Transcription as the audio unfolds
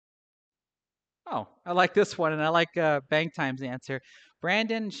Oh, I like this one, and I like Bang Time's answer.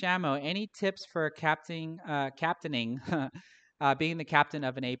 Brandon Shamo, any tips for captaining, being the captain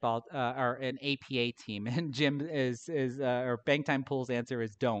of an A-ball or an APA team? And Jim or Bang Time Pool's answer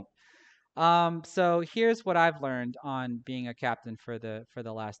is don't. So here's what I've learned on being a captain for the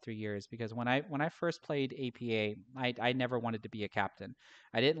last 3 years. Because when I first played APA, I never wanted to be a captain.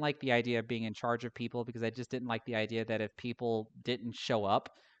 I didn't like the idea of being in charge of people because I just didn't like the idea that if people didn't show up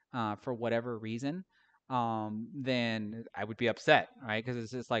for whatever reason, then I would be upset, right? Because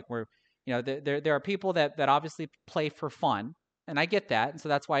it's just like there are people that obviously play for fun, and I get that, and so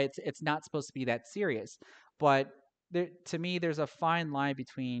that's why it's not supposed to be that serious. But to me, there's a fine line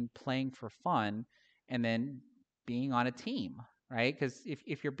between playing for fun and then being on a team, right? Because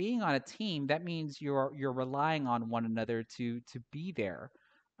if you're being on a team, that means you're relying on one another to be there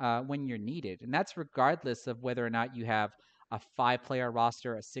when you're needed, and that's regardless of whether or not you have a 5 player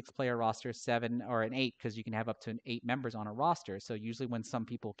roster, a 6 player roster, seven, or an eight, because you can have up to 8 members on a roster. So usually when some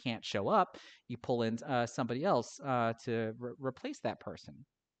people can't show up, you pull in somebody else to replace that person.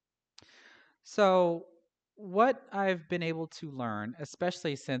 So, what I've been able to learn,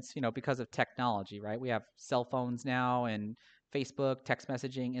 especially since, because of technology, right? We have cell phones now and Facebook, text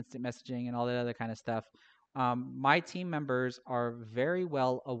messaging, instant messaging, and all that other kind of stuff. My team members are very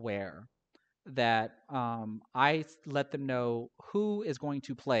well aware that let them know who is going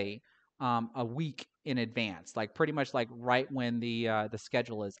to play a week in advance, like pretty much like right when the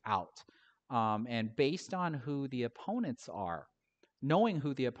schedule is out. And based on who the opponents are, knowing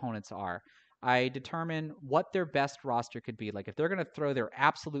who the opponents are, I determine what their best roster could be. Like if they're going to throw their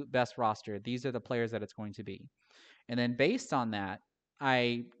absolute best roster, these are the players that it's going to be. And then based on that,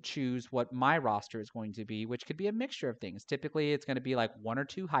 I choose what my roster is going to be, which could be a mixture of things. Typically, it's going to be like 1 or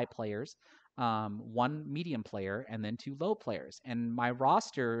 2 high players, 1 medium player, and then 2 low players. And my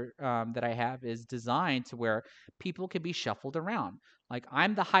roster that I have is designed to where people can be shuffled around. Like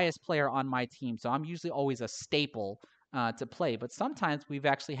I'm the highest player on my team, so I'm usually always a staple to play. But sometimes we've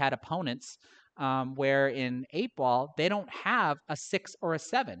actually had opponents where in 8 ball, they don't have a 6 or a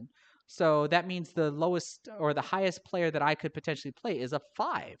 7. So that means the lowest or the highest player that I could potentially play is a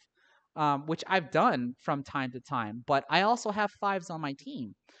 5, which I've done from time to time. But I also have 5s on my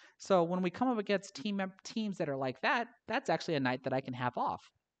team. So when we come up against teams that are like that, that's actually a night that I can have off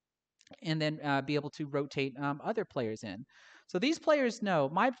and then be able to rotate other players in. So these players know,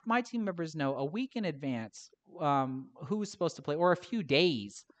 my team members know a week in advance who's supposed to play, or a few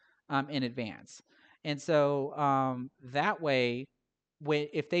days in advance. And so that way,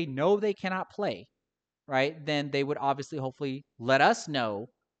 if they know they cannot play, right, then they would obviously hopefully let us know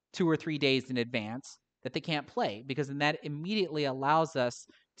 2 or 3 days in advance that they can't play, because then that immediately allows us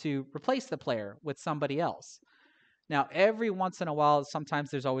to replace the player with somebody else. Now, every once in a while, sometimes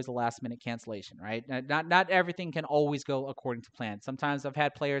there's always a last minute cancellation, right? Not everything can always go according to plan. Sometimes I've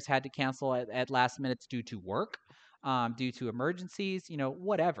had players had to cancel at last minutes due to work, due to emergencies,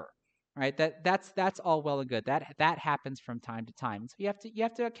 whatever, right? That's all well and good. That happens from time to time. So you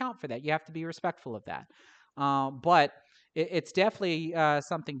have to account for that. You have to be respectful of that. But it's definitely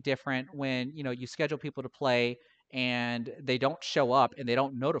something different when you schedule people to play and they don't show up and they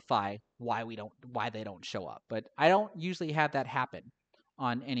don't notify why they don't show up. But I don't usually have that happen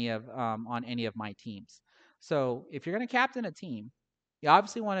on any of my teams. So if you're going to captain a team, you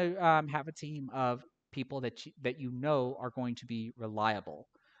obviously want to have a team of people that are going to be reliable.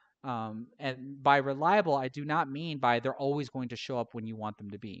 And by reliable, I do not mean by they're always going to show up when you want them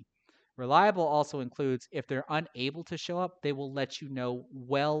to be. Reliable also includes if they're unable to show up, they will let you know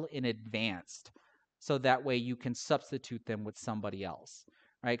well in advance. So that way you can substitute them with somebody else,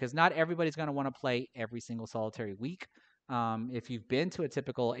 right? Because not everybody's going to want to play every single solitary week. If you've been to a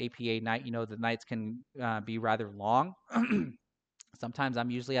typical APA night, you know the nights can be rather long. Sometimes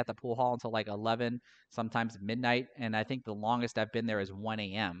I'm usually at the pool hall until like 11, sometimes midnight, and I think the longest I've been there is 1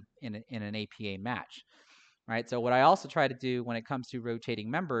 a.m. In an APA match, right? So what I also try to do when it comes to rotating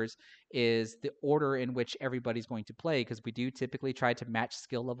members is the order in which everybody's going to play, because we do typically try to match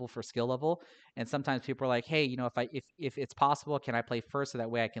skill level for skill level. And sometimes people are like, hey, if it's possible, can I play first so that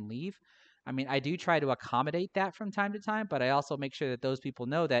way I can leave? I mean, I do try to accommodate that from time to time, but I also make sure that those people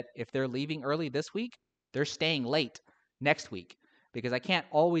know that if they're leaving early this week, they're staying late next week, because I can't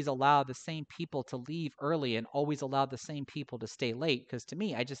always allow the same people to leave early and always allow the same people to stay late, because to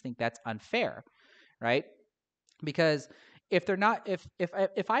me, I just think that's unfair, right? Because if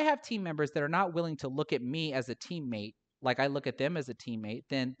I have team members that are not willing to look at me as a teammate like I look at them as a teammate,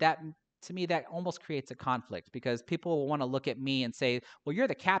 then that to me that almost creates a conflict, because people will want to look at me and say, well, you're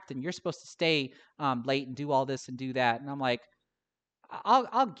the captain, you're supposed to stay late and do all this and do that, and I'm like,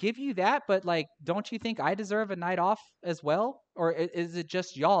 I'll give you that, but like, don't you think I deserve a night off as well? Or is it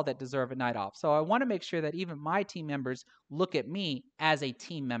just y'all that deserve a night off? So I want to make sure that even my team members look at me as a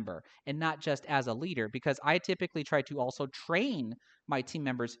team member and not just as a leader, because I typically try to also train my team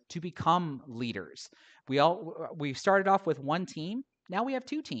members to become leaders. We started off with one team. Now we have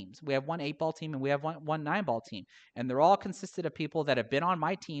two teams. We have one 8-ball team and we have one 9-ball team. And they're all consisted of people that have been on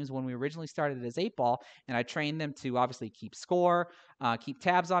my teams when we originally started as 8-ball. And I trained them to obviously keep score, keep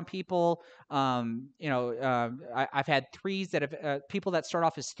tabs on people. I've had threes that have people that start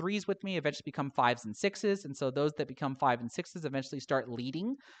off as threes with me eventually become fives and sixes, and so those that become five and sixes eventually start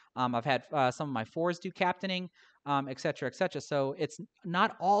leading. I've had some of my fours do captaining, et cetera, et cetera. So it's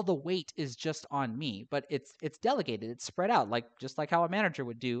not all the weight is just on me, but it's delegated, it's spread out, like just like how a manager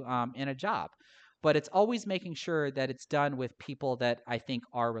would do in a job. But it's always making sure that it's done with people that I think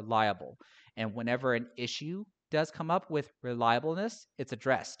are reliable. And whenever an issue does come up with reliableness, it's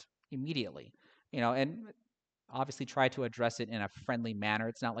addressed immediately. And obviously try to address it in a friendly manner.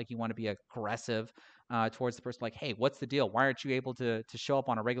 It's not like you want to be aggressive towards the person, like, hey, what's the deal? Why aren't you able to show up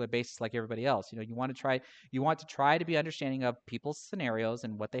on a regular basis like everybody else? You want to try to be understanding of people's scenarios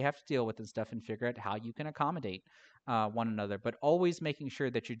and what they have to deal with and stuff, and figure out how you can accommodate one another, but always making sure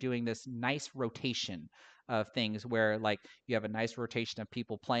that you're doing this nice rotation of things where, like, you have a nice rotation of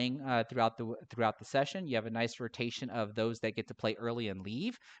people playing throughout the session. You have a nice rotation of those that get to play early and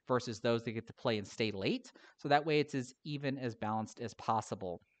leave versus those that get to play and stay late. So that way it's as even, as balanced as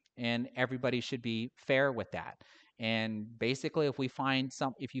possible. And everybody should be fair with that. And basically, if you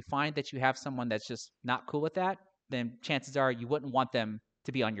find that you have someone that's just not cool with that, then chances are you wouldn't want them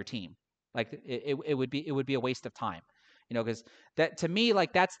to be on your team. Like, it would be a waste of time, because that, to me,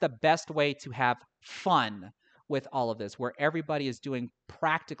 like, that's the best way to have fun with all of this, where everybody is doing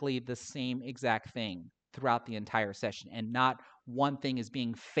practically the same exact thing throughout the entire session, and not one thing is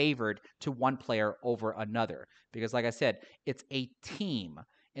being favored to one player over another. Because, like I said, it's a team.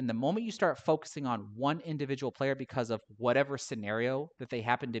 And the moment you start focusing on one individual player because of whatever scenario that they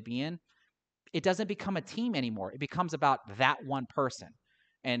happen to be in, it doesn't become a team anymore. It becomes about that one person.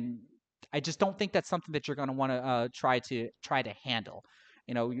 And I just don't think that's something that you're going to want to try to handle.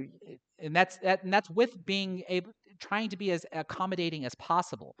 And that's with being able, trying to be as accommodating as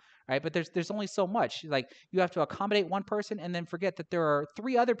possible, right? But there's only so much. Like, you have to accommodate one person and then forget that there are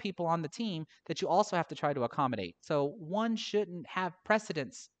three other people on the team that you also have to try to accommodate. So one shouldn't have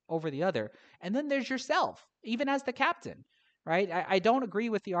precedence over the other. And then there's yourself, even as the captain. Right? I don't agree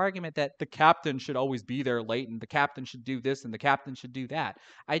with the argument that the captain should always be there late and the captain should do this and the captain should do that.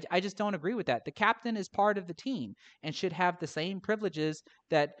 I just don't agree with that. The captain is part of the team and should have the same privileges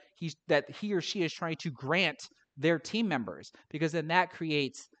that he or she is trying to grant their team members, because then that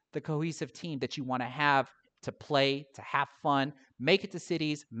creates the cohesive team that you want to have, to play, to have fun, make it to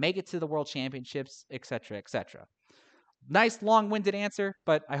cities, make it to the world championships, etc., etc. Nice long-winded answer,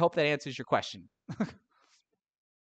 but I hope that answers your question.